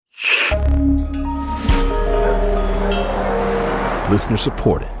Listener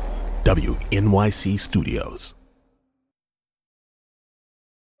supported. WNYC Studios.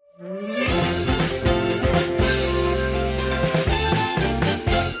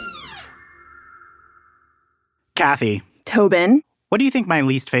 Kathy. Tobin. What do you think my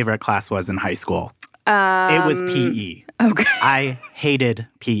least favorite class was in high school? It was PE. Okay. I hated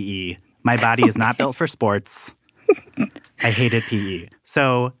PE. My body is not built for sports. I hated PE.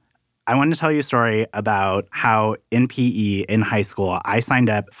 So I want to tell you a story about how in PE in high school, I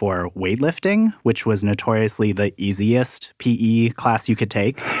signed up for weightlifting, which was notoriously the easiest PE class you could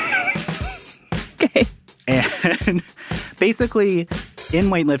take. Okay. And basically, in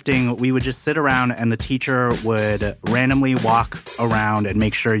weightlifting, we would just sit around and the teacher would randomly walk around and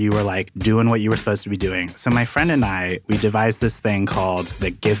make sure you were, like, doing what you were supposed to be doing. So my friend and I, we devised this thing called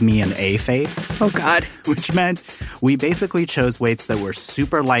the Give Me an A face. Oh, God. Which meant we basically chose weights that were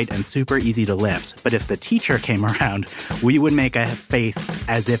super light and super easy to lift. But if the teacher came around, we would make a face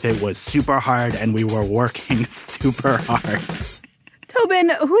as if it was super hard and we were working super hard. Tobin,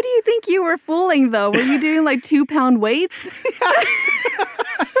 who do you think you were fooling, though? Were you doing, like, 2-pound weights?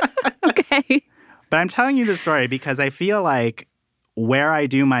 Okay. But I'm telling you this story because I feel like where I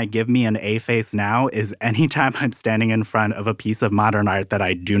do my give me an A face now is anytime I'm standing in front of a piece of modern art that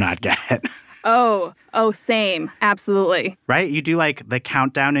I do not get. Oh, same. Absolutely. Right? You do, like, the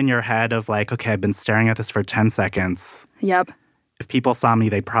countdown in your head of, like, okay, I've been staring at this for 10 seconds. Yep. If people saw me,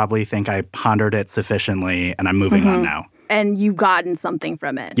 they'd probably think I pondered it sufficiently and I'm moving on now. And you've gotten something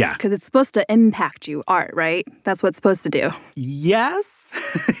from it. Yeah. Because it's supposed to impact you, art, right? That's what it's supposed to do. Yes,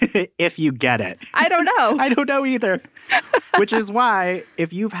 if you get it. I don't know. I don't know either. Which is why,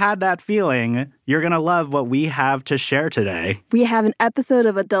 if you've had that feeling, you're going to love what we have to share today. We have an episode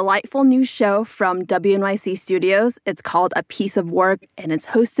of a delightful new show from WNYC Studios. It's called A Piece of Work, and it's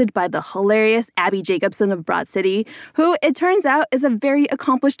hosted by the hilarious Abby Jacobson of Broad City, who, it turns out, is a very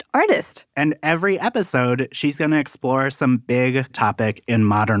accomplished artist. And every episode, she's going to explore some big topic in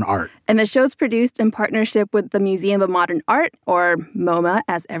modern art. And the show's produced in partnership with the Museum of Modern Art, or MoMA,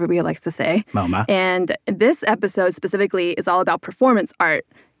 as everybody likes to say. MoMA. And this episode specifically is all about performance art.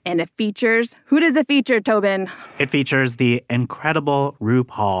 And it features... Who does it feature, Tobin? It features the incredible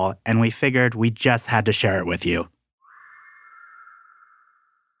RuPaul, and we figured we just had to share it with you.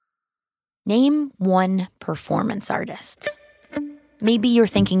 Name one performance artist. Maybe you're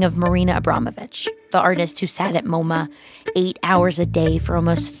thinking of Marina Abramović, the artist who sat at MoMA 8 hours a day for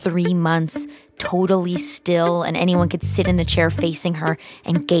almost 3 months, totally still, and anyone could sit in the chair facing her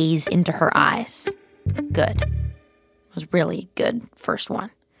and gaze into her eyes. Good. It was really good first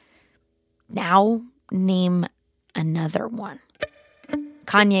one. Now, name another one.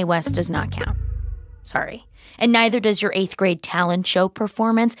 Kanye West does not count. Sorry. And neither does your 8th grade talent show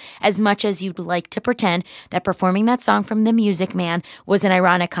performance, as much as you'd like to pretend that performing that song from The Music Man was an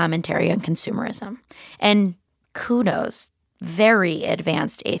ironic commentary on consumerism. And kudos, very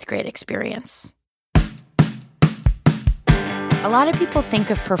advanced 8th grade experience. A lot of people think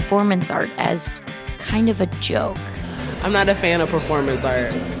of performance art as kind of a joke. I'm not a fan of performance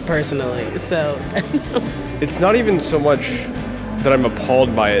art, personally, so... It's not even so much that I'm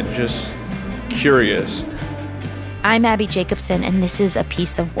appalled by it, just curious. I'm Abby Jacobson, and this is A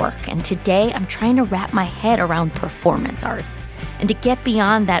Piece of Work. And today, I'm trying to wrap my head around performance art and to get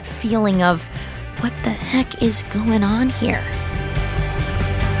beyond that feeling of, what the heck is going on here?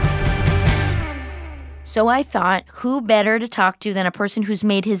 So I thought, who better to talk to than a person who's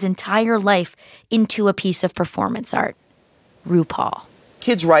made his entire life into a piece of performance art? RuPaul.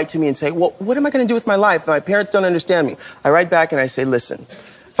 Kids write to me and say, well, what am I going to do with my life? My parents don't understand me. I write back and I say, listen,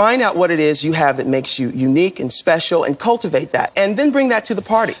 find out what it is you have that makes you unique and special and cultivate that, and then bring that to the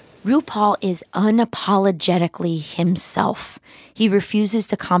party. RuPaul is unapologetically himself. He refuses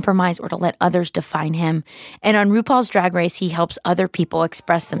to compromise or to let others define him. And on RuPaul's Drag Race, he helps other people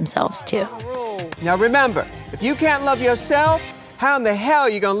express themselves too. Now remember, if you can't love yourself, how in the hell are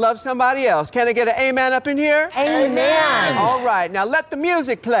you going to love somebody else? Can I get an amen up in here? Amen. All right, now let the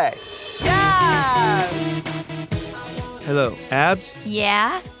music play. Yeah! Hello, Abs?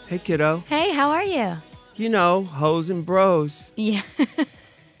 Yeah? Hey, kiddo. Hey, how are you? You know, hoes and bros. Yeah.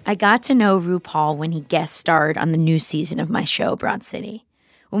 I got to know RuPaul when he guest starred on the new season of my show, Broad City.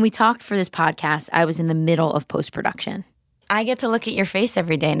 When we talked for this podcast, I was in the middle of post-production. I get to look at your face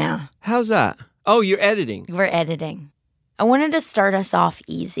every day now. How's that? Oh, you're editing. We're editing. I wanted to start us off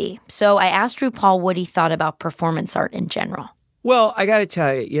easy, so I asked RuPaul what he thought about performance art in general. Well, I got to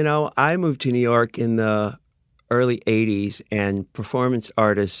tell you, I moved to New York in the early 80s, and performance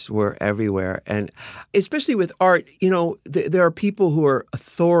artists were everywhere. And especially with art, there are people who are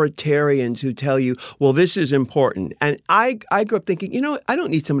authoritarians who tell you, well, this is important. And I grew up thinking, I don't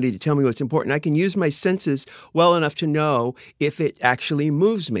need somebody to tell me what's important. I can use my senses well enough to know if it actually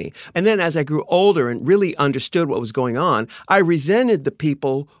moves me. And then as I grew older and really understood what was going on, I resented the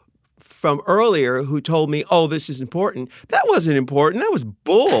people from earlier who told me, oh, this is important. That wasn't important. That was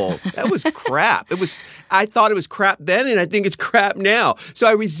bull. That was crap. I thought it was crap then, and I think it's crap now. So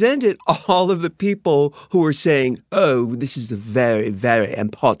I resented all of the people who were saying, oh, this is a very, very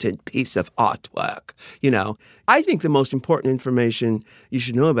important piece of artwork. I think the most important information you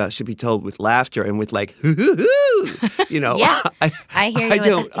should know about should be told with laughter and with like, hoo-hoo-hoo. Yeah, I hear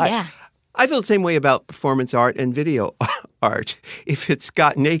you. I feel the same way about performance art and video art. If it's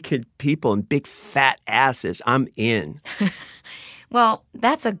got naked people and big fat asses, I'm in. Well,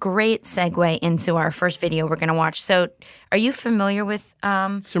 that's a great segue into our first video we're going to watch. So are you familiar with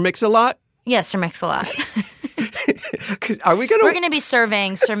Sir Mix-a-Lot? Yes, Sir Mix-a-Lot. We're going to be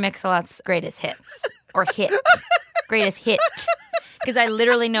surveying Sir Mix-a-Lot's greatest hits. Or hit. Greatest hit. Because I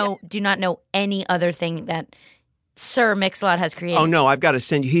literally do not know any other thing that Sir Mix-a-Lot has created. Oh, no, I've got to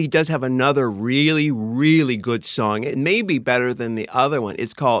send you. He does have another really, really good song. It may be better than the other one.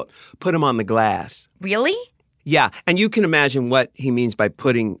 It's called Put 'Em on the Glass. Really? Yeah, and you can imagine what he means by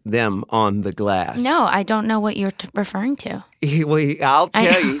putting them on the glass. No, I don't know what you're referring to. I'll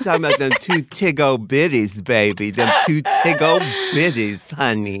tell you. He's talking about them two tiggo bitties, baby. Them two tiggo bitties,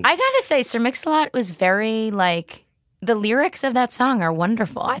 honey. I got to say, Sir Mix-a-Lot was very, the lyrics of that song are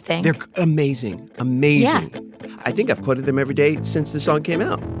wonderful, I think. They're amazing. Amazing. Yeah. I think I've quoted them every day since the song came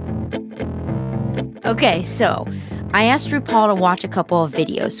out. Okay, so I asked RuPaul to watch a couple of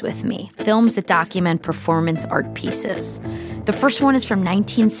videos with me, films that document performance art pieces. The first one is from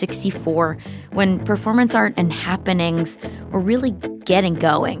 1964, when performance art and happenings were really getting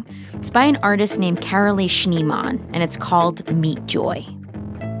going. It's by an artist named Carolee Schneemann, and it's called Meet Joy.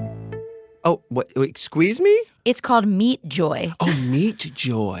 Oh, what? Wait, squeeze me? It's called Meet Joy. Oh, Meet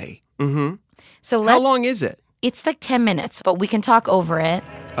Joy. Mm-hmm. So how long is it? It's like 10 minutes, but we can talk over it.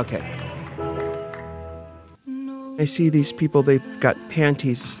 Okay. I see these people, they've got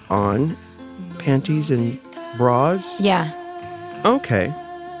panties on. Panties and bras? Yeah. Okay.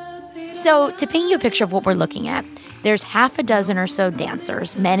 So to paint you a picture of what we're looking at, there's half a dozen or so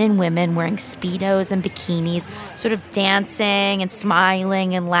dancers, men and women wearing Speedos and bikinis, sort of dancing and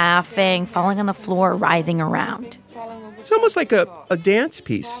smiling and laughing, falling on the floor, writhing around. It's almost like a dance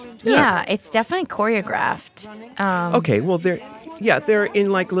piece. Yeah, it's definitely choreographed. Okay, well, they're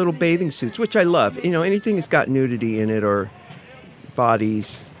in like little bathing suits, which I love. Anything that's got nudity in it or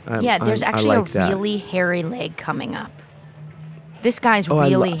bodies. There's actually like a really hairy leg coming up. This guy's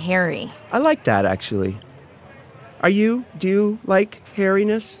really hairy. I like that, actually. Do you like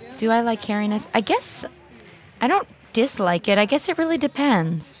hairiness? Do I like hairiness? I guess I don't dislike it. I guess it really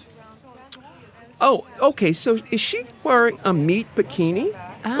depends. Oh, okay. So is she wearing a meat bikini?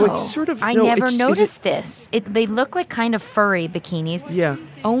 Oh, it's sort of, I never noticed this. They look like kind of furry bikinis. Yeah.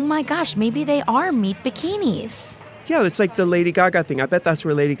 Oh my gosh, maybe they are meat bikinis. Yeah, it's like the Lady Gaga thing. I bet that's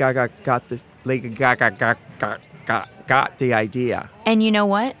where Lady Gaga got the idea. And you know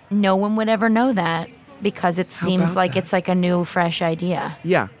what? No one would ever know that because it seems like it's like a new, fresh idea.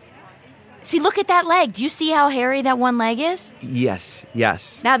 Yeah. See, look at that leg. Do you see how hairy that one leg is? Yes.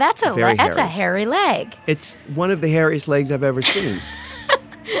 Now that's a hairy leg. It's one of the hairiest legs I've ever seen.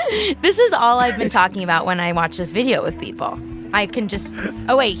 This is all I've been talking about when I watch this video with people. I can just...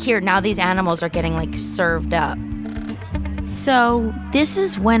 Oh, wait, here, now these animals are getting, served up. So this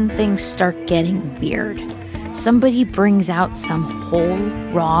is when things start getting weird. Somebody brings out some whole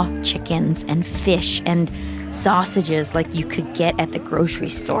raw chickens and fish and sausages like you could get at the grocery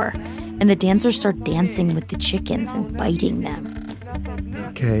store. And the dancers start dancing with the chickens and biting them.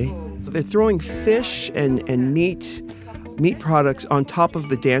 Okay. They're throwing fish and meat products on top of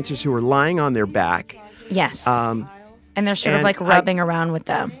the dancers who are lying on their back. Yes. And they're sort of rubbing around with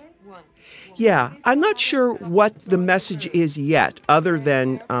them. Yeah. I'm not sure what the message is yet, other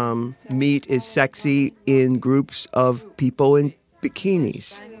than meat is sexy in groups of people in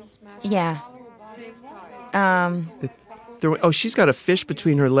bikinis. Yeah. She's got a fish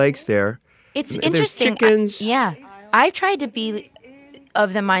between her legs there. It's interesting. There's chickens. I tried to be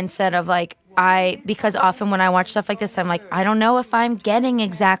of the mindset of because often when I watch stuff like this, I'm like, I don't know if I'm getting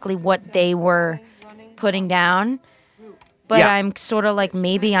exactly what they were putting down. But I'm sort of like,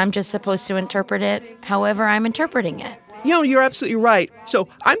 maybe I'm just supposed to interpret it however I'm interpreting it. You're absolutely right. So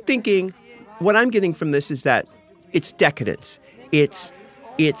I'm thinking what I'm getting from this is that it's decadence. It's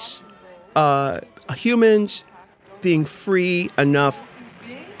humans being free enough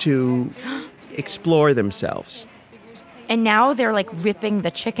to explore themselves. And now they're like ripping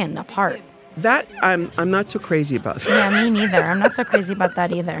the chicken apart. That I'm not so crazy about that. Yeah, me neither. I'm not so crazy about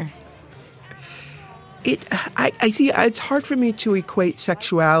that either. I see. It's hard for me to equate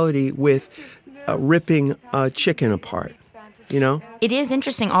sexuality with ripping a chicken apart. You know, it is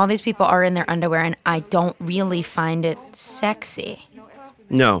interesting. All these people are in their underwear, and I don't really find it sexy.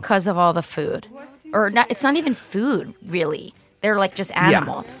 No, because of all the food, or not. It's not even food, really. They're like just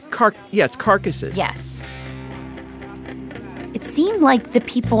animals. Yeah, it's carcasses. Yes. It seemed like the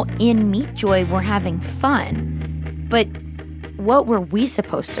people in Meat Joy were having fun, but what were we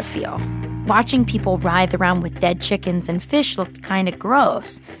supposed to feel? Watching people writhe around with dead chickens and fish looked kind of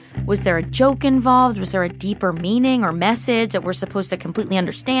gross. Was there a joke involved? Was there a deeper meaning or message that we're supposed to completely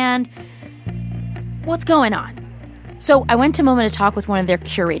understand? What's going on? So I went to MoMA to talk with one of their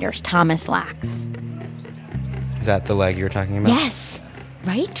curators, Thomas Lax. Is that the leg you were talking about? Yes.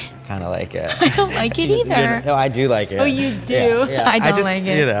 Right? Kind of like it. I don't like it either. No, I do like it. Oh, you do? Yeah. I don't like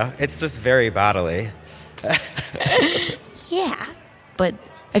it. You know, it's just very bodily. Yeah. But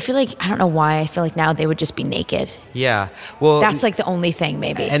I feel like, I don't know why, I feel like now they would just be naked. Yeah. Well, that's like the only thing,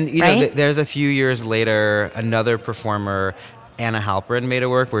 maybe. And, you right? know, there's a few years later, another performer, Anna Halperin, made a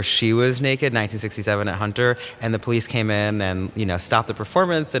work where she was naked, 1967 at Hunter, and the police came in and, you know, stopped the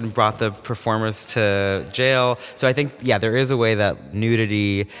performance and brought the performers to jail. So I think, yeah, there is a way that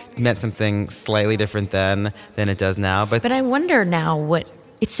nudity meant something slightly different then than it does now. But I wonder now what,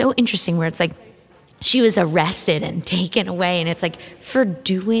 it's so interesting where it's like, she was arrested and taken away, and it's like, for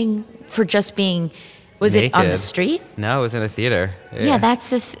just being, was naked. It on the street? No, it was in a theater. Yeah,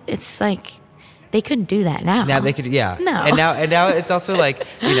 that's it's like, they couldn't do that now. Now they could, yeah. No. And now it's also like,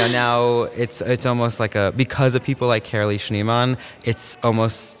 you know, now it's almost like because of people like Carolee Schneemann, it's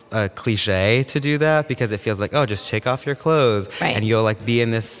almost a cliche to do that because it feels like, oh, just take off your clothes and you'll like be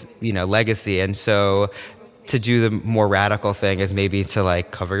in this, you know, legacy. And so to do the more radical thing is maybe to like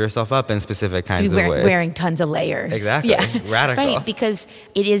cover yourself up in specific kinds of ways. Wearing tons of layers. Exactly. Yeah. Radical. Right, because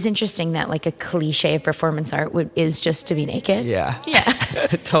it is interesting that like a cliche of performance art is just to be naked. Yeah. Yeah.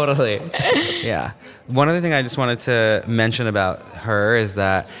 Totally. Yeah. One other thing I just wanted to mention about her is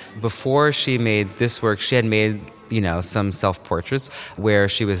that before she made this work, she had made, you know, some self-portraits where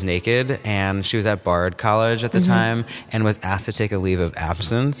she was naked, and she was at Bard College at the time and was asked to take a leave of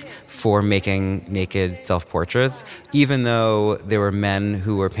absence for making naked self-portraits, even though there were men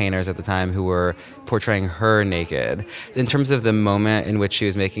who were painters at the time who were portraying her naked. In terms of the moment in which she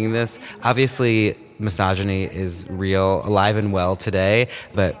was making this, obviously misogyny is real, alive and well today,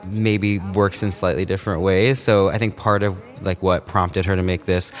 but maybe works in slightly different ways. So I think part of like what prompted her to make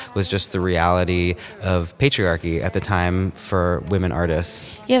this was just the reality of patriarchy at the time for women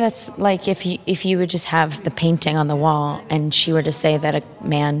artists. Yeah, that's like if you would just have the painting on the wall and she were to say that a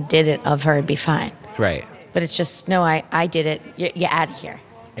man did it of her, it'd be fine. Right. But it's just, no, I did it. You're out of here.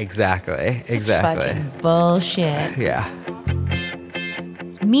 Exactly. It's fucking bullshit. Yeah.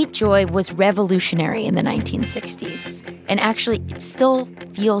 Meat Joy was revolutionary in the 1960s, and actually it still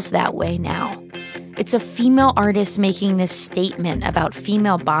feels that way now. It's a female artist making this statement about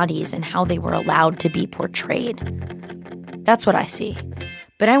female bodies and how they were allowed to be portrayed. That's what I see.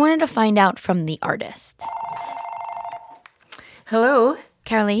 But I wanted to find out from the artist. Hello.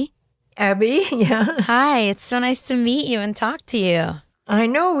 Carolee? Abby, yeah. Hi, it's so nice to meet you and talk to you. I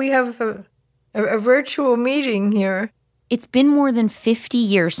know, we have a virtual meeting here. It's been more than 50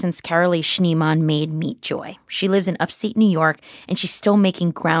 years since Carolee Schneemann made Meat Joy. She lives in upstate New York, and she's still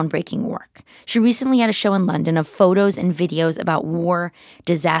making groundbreaking work. She recently had a show in London of photos and videos about war,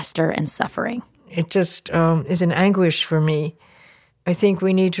 disaster, and suffering. It just is an anguish for me. I think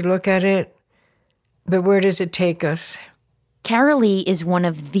we need to look at it, but where does it take us? Carolee is one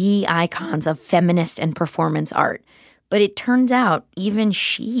of the icons of feminist and performance art, but it turns out even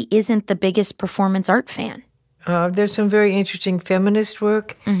she isn't the biggest performance art fan. There's some very interesting feminist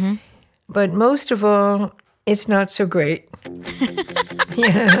work, but most of all, it's not so great.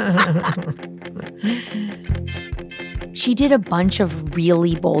 She did a bunch of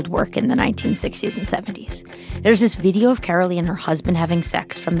really bold work in the 1960s and 70s. There's this video of Carolee and her husband having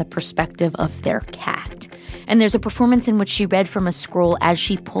sex from the perspective of their cat. And there's a performance in which she read from a scroll as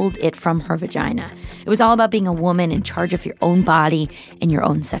she pulled it from her vagina. It was all about being a woman in charge of your own body and your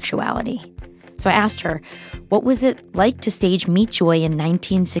own sexuality. So I asked her, what was it like to stage Meat Joy in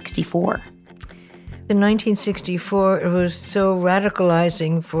 1964? In 1964, it was so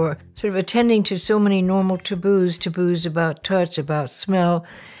radicalizing for sort of attending to so many normal taboos about touch, about smell.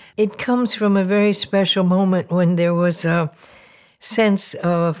 It comes from a very special moment when there was sense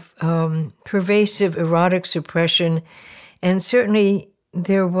of pervasive erotic suppression. And certainly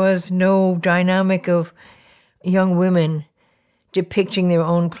there was no dynamic of young women depicting their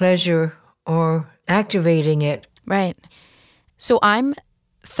own pleasure or activating it. Right. So I'm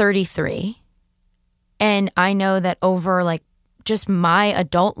 33, and I know that over like just my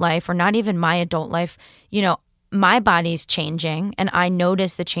adult life, or not even my adult life, you know, my body's changing, and I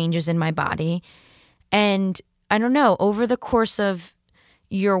notice the changes in my body. And I don't know, over the course of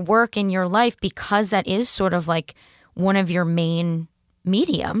your work in your life, because that is sort of like one of your main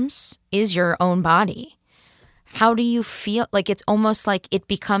mediums is your own body. How do you feel? Like it's almost like it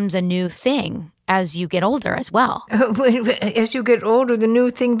becomes a new thing as you get older as well. As you get older, the new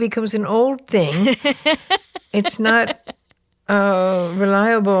thing becomes an old thing. It's not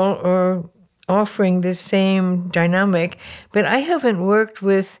reliable or offering the same dynamic. But I haven't worked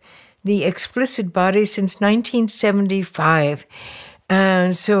with the explicit body since 1975.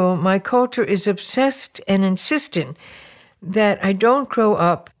 And so my culture is obsessed and insistent that I don't grow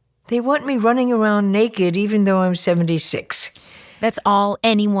up. They want me running around naked even though I'm 76. That's all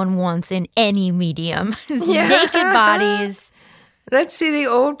anyone wants in any medium. Naked bodies. Let's see the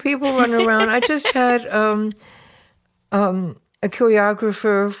old people run around. I just had a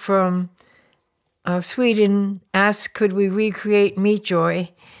choreographer from Sweden ask, could we recreate Meat Joy?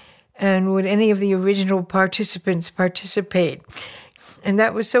 And would any of the original participants participate? And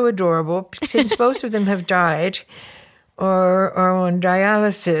that was so adorable, since most of them have died or are on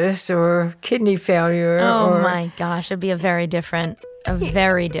dialysis or kidney failure. Oh my gosh, it'd be a very different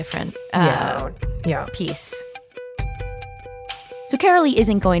piece. So Carolee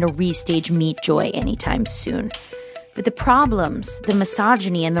isn't going to restage Meat Joy anytime soon. But the problems, the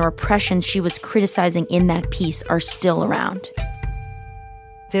misogyny, and the repression she was criticizing in that piece are still around.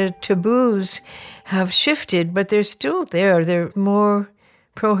 The taboos have shifted, but they're still there. There are more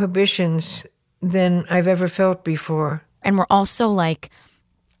prohibitions than I've ever felt before. And we're also like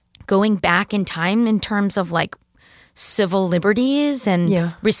going back in time in terms of like civil liberties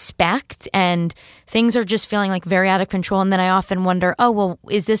and respect, and things are just feeling like very out of control. And then I often wonder, oh, well,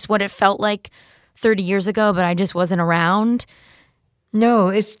 is this what it felt like 30 years ago, but I just wasn't around? No,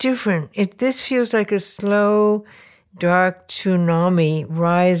 it's different. This feels like a slow, dark tsunami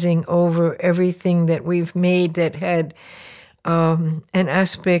rising over everything that we've made that had an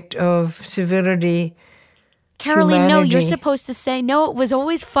aspect of civility. Carolee, no, you're supposed to say, no, it was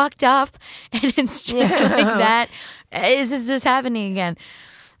always fucked up, and it's just like that. Is this just happening again?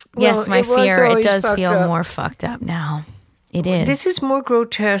 Well, yes, my fear, it does feel more fucked up now. It is. This is more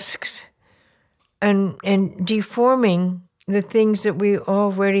grotesque and deforming the things that we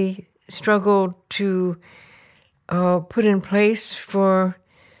already struggled to put in place for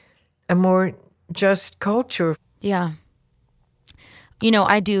a more just culture. Yeah. You know,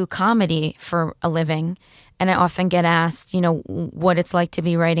 I do comedy for a living, and I often get asked, you know, what it's like to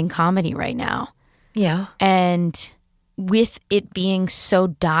be writing comedy right now. Yeah. And with it being so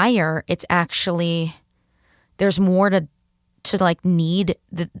dire, it's actually, there's more to like need,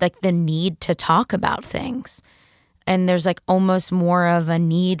 the need to talk about things. And there's like almost more of a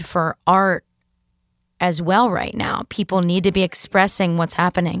need for art as well right now. People need to be expressing what's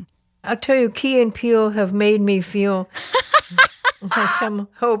happening. I'll tell you, Key and Peele have made me feel like some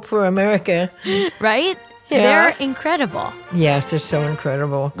hope for America. Right? Yeah. They're incredible. Yes, they're so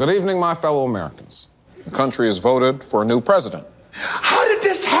incredible. Good evening, my fellow Americans. The country has voted for a new president. How did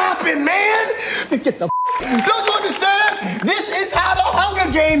this happen, man? Get the Don't you understand? This is how the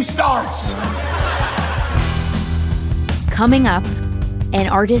Hunger Games starts. Coming up, an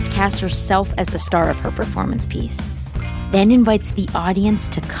artist casts herself as the star of her performance piece, then invites the audience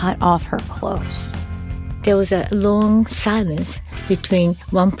to cut off her clothes. There was a long silence between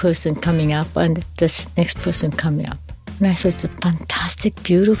one person coming up and the next person coming up. And I thought it's a fantastic,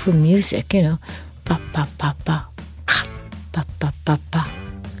 beautiful music, you know. Ba, ba, ba, ba, cut, ba, ba, ba, ba,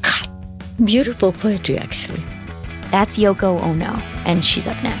 cut. Beautiful poetry, actually. That's Yoko Ono, and she's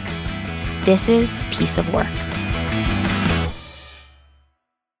up next. This is Piece of Work.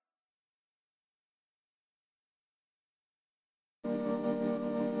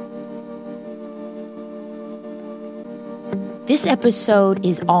 This episode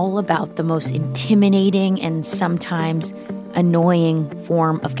is all about the most intimidating and sometimes annoying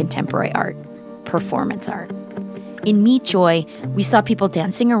form of contemporary art, performance art. In Meat Joy, we saw people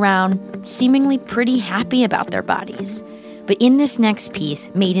dancing around, seemingly pretty happy about their bodies. But in this next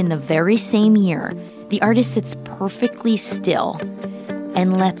piece, made in the very same year, the artist sits perfectly still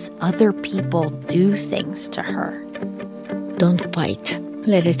and lets other people do things to her. Don't fight.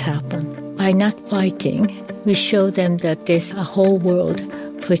 Let it happen. By not fighting, We show them that there's a whole world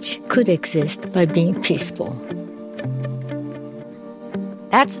which could exist by being peaceful.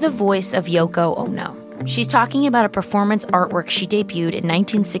 That's the voice of Yoko Ono. She's talking about a performance artwork she debuted in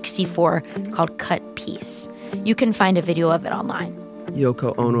 1964 called Cut Peace. You can find a video of it online.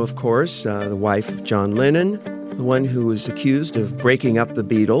 Yoko Ono, of course, the wife of John Lennon, the one who was accused of breaking up the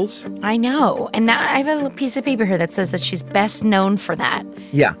Beatles. I know. And now I have a piece of paper here that says that she's best known for that.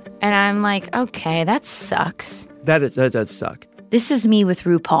 Yeah. And I'm like, okay, that sucks. That does suck. This is me with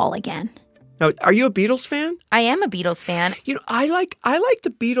RuPaul again. Now, are you a Beatles fan? I am a Beatles fan. You know, I like the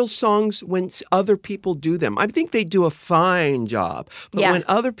Beatles songs when other people do them. I think they do a fine job. But when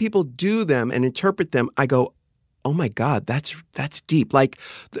other people do them and interpret them, I go, oh my God, that's deep. Like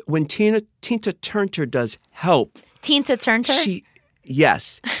when Tina Turner does Help. Tina Turner?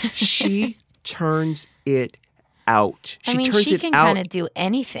 She turns it out. She can kind of do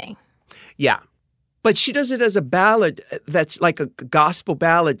anything. Yeah. But she does it as a ballad that's like a gospel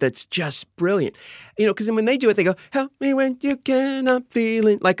ballad that's just brilliant. You know, because when they do it, they go, help me when you cannot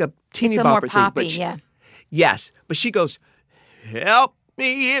feeling, like a teeny bopper thing. It's a more poppy, yeah. Yes. But she goes, help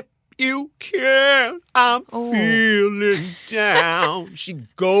me if you can, I'm feeling down. She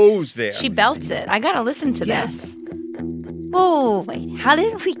goes there. She belts it. I got to listen to this. Oh, wait. How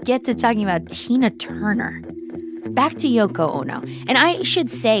did we get to talking about Tina Turner? Back to Yoko Ono. And I should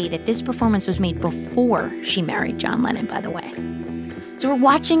say that this performance was made before she married John Lennon, by the way. So we're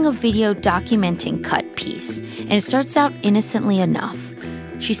watching a video documenting Cut Peace, and it starts out innocently enough.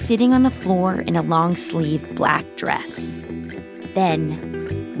 She's sitting on the floor in a long-sleeved black dress.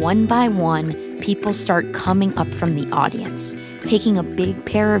 Then, one by one, people start coming up from the audience, taking a big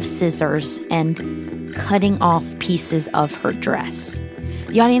pair of scissors and cutting off pieces of her dress.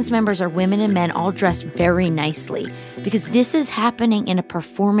 The audience members are women and men all dressed very nicely because this is happening in a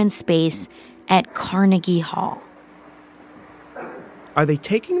performance space at Carnegie Hall. Are they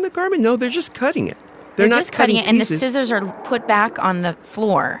taking the garment? No, they're just cutting it. They're not just cutting it, pieces. and the scissors are put back on the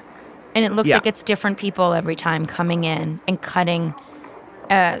floor. And it looks like it's different people every time coming in and cutting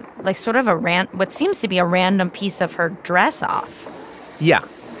like sort of what seems to be a random piece of her dress off. Yeah.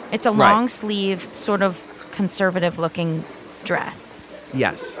 It's a long sleeve, sort of conservative looking dress.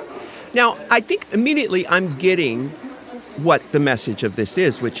 Yes. Now, I think immediately I'm getting what the message of this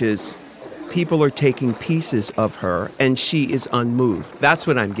is, which is people are taking pieces of her and she is unmoved. That's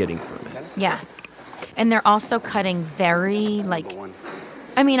what I'm getting from it. Yeah. And they're also cutting very,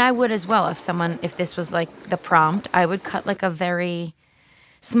 I mean, I would as well if this was like the prompt, I would cut like a very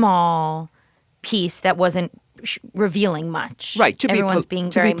small piece that wasn't revealing much. Right. To Everyone's be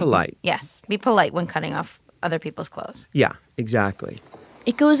very polite. Yes. Be polite when cutting off other people's clothes. Yeah, exactly.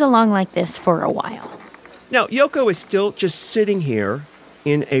 It goes along like this for a while. Now, Yoko is still just sitting here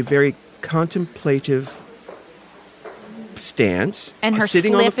in a very contemplative stance. And her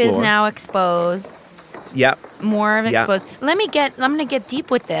slip is now exposed. Yep. More of exposed. I'm going to get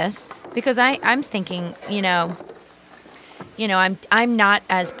deep with this because I'm thinking, I'm not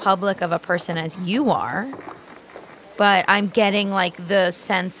as public of a person as you are, but I'm getting like the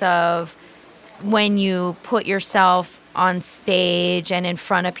sense of when you put yourself on stage and in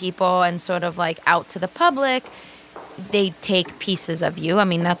front of people and sort of like out to the public, they take pieces of you. I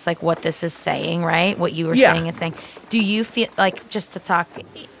mean, that's like what this is saying, right? What you were saying, it's saying. Do you feel like, just to talk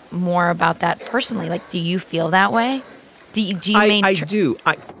more about that personally, like, do you feel that way? Do you I do.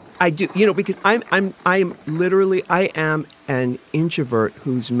 I do. Because I am an introvert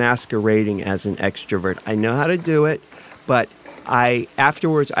who's masquerading as an extrovert. I know how to do it, but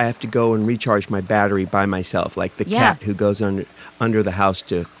afterwards I have to go and recharge my battery by myself, like the cat who goes under the house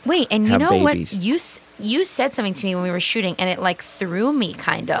to and have you know babies. What? You said something to me when we were shooting, and it like threw me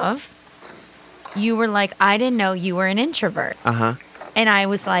kind of. You were like, I didn't know you were an introvert. Uh-huh. And I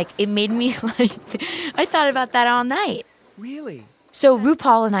was like, it made me like, I thought about that all night. Really? So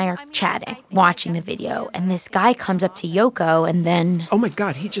RuPaul and I are chatting, watching the video, and this guy comes up to Yoko and then... Oh my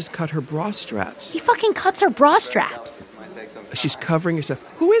God, he just cut her bra straps. He fucking cuts her bra straps. She's covering herself.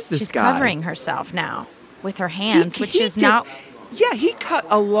 Who is this guy? She's covering herself now with her hands, which is not... Yeah, he cut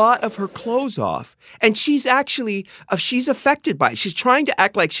a lot of her clothes off. And she's actually, she's affected by it. She's trying to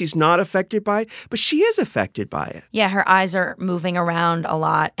act like she's not affected by it, but she is affected by it. Yeah, her eyes are moving around a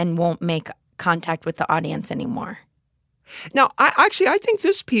lot and won't make contact with the audience anymore. Now, I think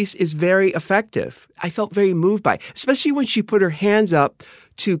this piece is very effective. I felt very moved by it, especially when she put her hands up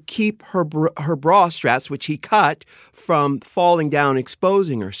to keep her bra straps, which he cut, from falling down,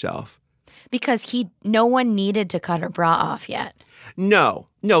 exposing herself. Because no one needed to cut her bra off yet. No,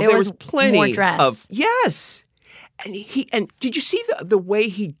 there was plenty more dress. Yes. And did you see the way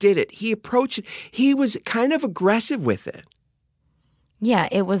he did it? He approached it. He was kind of aggressive with it. Yeah,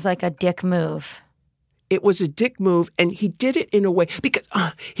 it was like a dick move. It was a dick move, and he did it in a way because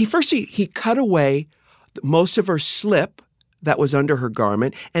he cut away most of her slip that was under her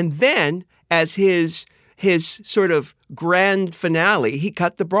garment, and then as his sort of grand finale, he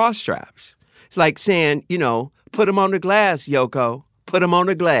cut the bra straps. It's like saying, put them on the glass, Yoko. Put them on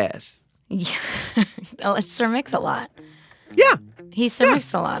the glass. Yeah. Well, Sir Mix-a-Lot. Yeah. He's Sir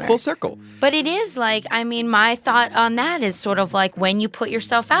Mix-a-Lot. Full circle. But it is like, my thought on that is sort of like when you put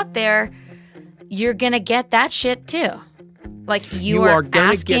yourself out there, you're going to get that shit too. Like you are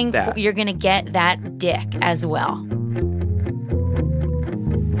asking, you're going to get that dick as well.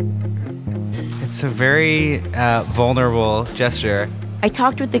 It's a very vulnerable gesture. I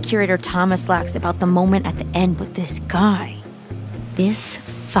talked with the curator, Thomas Lax, about the moment at the end with this guy. This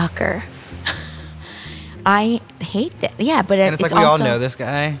fucker. I hate that. Yeah, but and it's like we all know this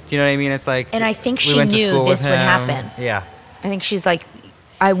guy. Do you know what I mean? It's like, and I think she knew this would happen. Yeah. I think she's like,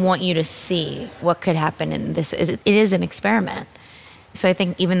 I want you to see what could happen in this. It is an experiment. So I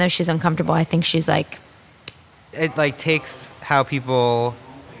think even though she's uncomfortable, I think she's like... It like takes how people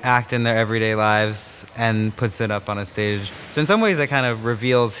act in their everyday lives and puts it up on a stage. So in some ways, it kind of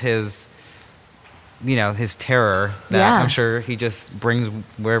reveals his terror that I'm sure he just brings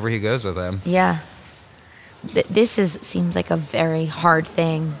wherever he goes with him. Yeah. This seems like a very hard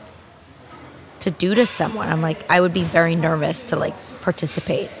thing to do to someone. I'm like, I would be very nervous to like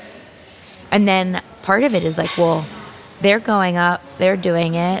participate. And then part of it is like, well, they're going up, they're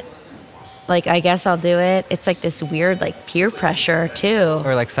doing it. Like, I guess I'll do it. It's like this weird, like, peer pressure, too.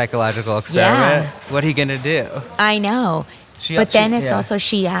 Or, like, psychological experiment. Yeah. What are you going to do? I know. Also,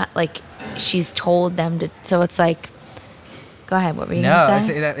 she's told them to, so it's like, go ahead, what were you going to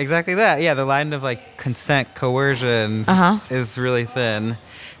say? Exactly that. Yeah, the line of, like, consent, coercion is really thin.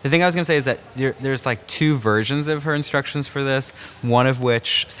 The thing I was going to say is that there's like two versions of her instructions for this, one of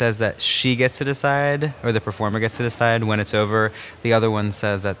which says that she gets to decide, or the performer gets to decide when it's over. The other one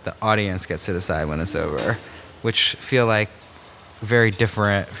says that the audience gets to decide when it's over, which feel like very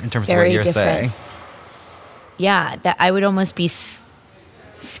different in terms of what you're saying. Yeah, that I would almost be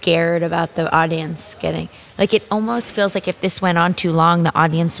scared about the audience getting... Like, it almost feels like if this went on too long, the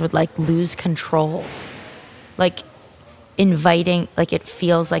audience would, like, lose control. Like... it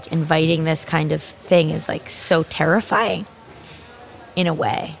feels like inviting this kind of thing is like so terrifying in a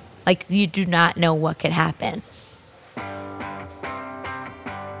way. Like you do not know what could happen.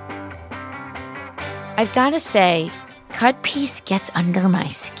 I've got to say, cut piece gets under my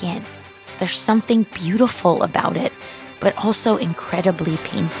skin. There's something beautiful about it, but also incredibly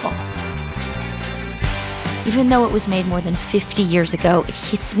painful. Even though it was made more than 50 years ago, it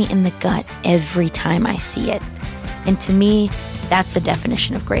hits me in the gut every time I see it. And to me, that's the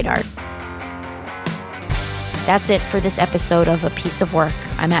definition of great art. That's it for this episode of A Piece of Work.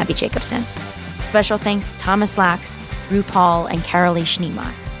 I'm Abby Jacobson. Special thanks to Thomas Lax, RuPaul, and Carolee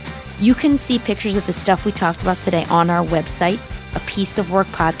Schneemann. You can see pictures of the stuff we talked about today on our website,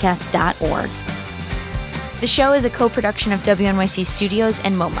 apieceofworkpodcast.org. The show is a co-production of WNYC Studios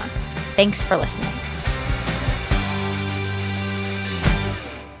and MoMA. Thanks for listening.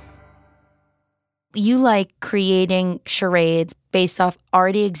 You like creating charades based off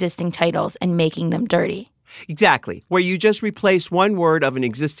already existing titles and making them dirty. Exactly. Where you just replace one word of an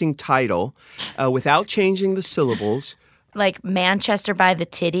existing title without changing the syllables. Like Manchester by the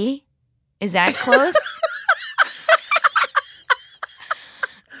Titty? Is that close?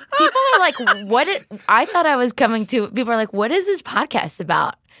 People are like, I thought I was coming to... People are like, what is this podcast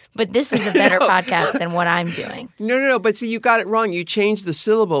about? But this is a better podcast than what I'm doing. No. But see, you got it wrong. You changed the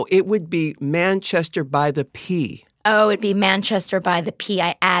syllable. It would be Manchester by the P. Oh, it'd be Manchester by the P.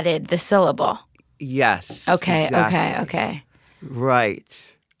 I added the syllable. Yes. Okay, exactly. okay.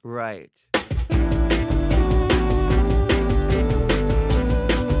 Right.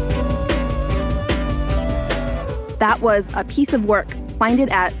 That was A Piece of Work. Find it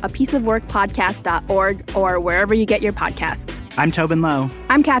at apieceofworkpodcast.org or wherever you get your podcasts. I'm Tobin Lowe.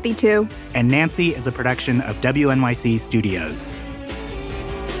 I'm Kathy Tu. And Nancy is a production of WNYC Studios.